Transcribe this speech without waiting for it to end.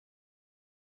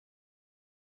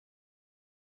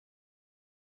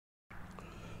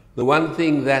The one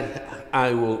thing that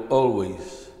I will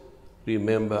always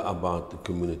remember about the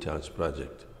Community Arts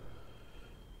Project,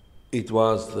 it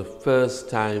was the first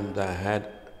time that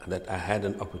I had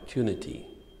an opportunity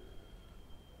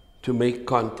to make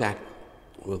contact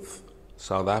with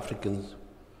South Africans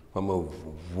from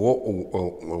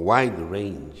a wide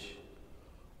range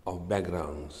of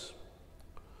backgrounds,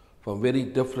 from very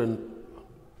different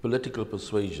political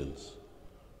persuasions.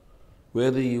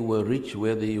 Whether you were rich,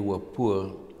 whether you were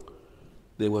poor,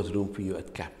 there was room for you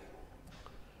at CAP.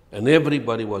 And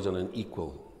everybody was on an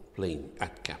equal plane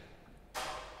at CAP.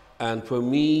 And for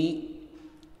me,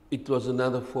 it was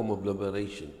another form of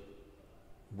liberation.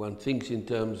 One thinks in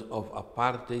terms of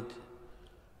apartheid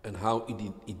and how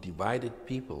it divided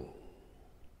people.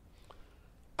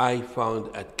 I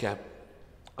found at CAP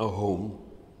a home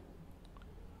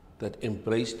that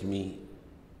embraced me,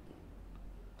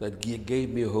 that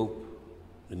gave me hope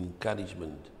and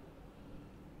encouragement.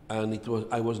 And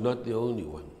I was not the only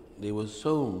one. There were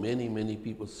so many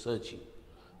people searching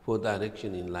for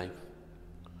direction in life.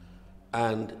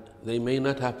 And they may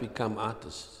not have become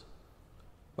artists,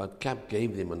 but CAP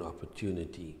gave them an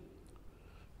opportunity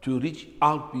to reach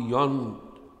out beyond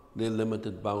their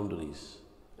limited boundaries.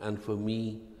 And for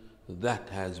me, that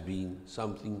has been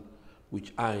something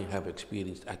which I have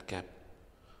experienced at CAP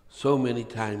so many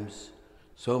times,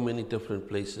 so many different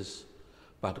places,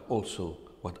 but also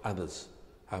what others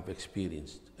have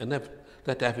experienced, and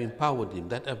that have empowered them,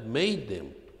 that have made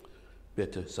them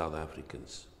better South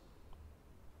Africans.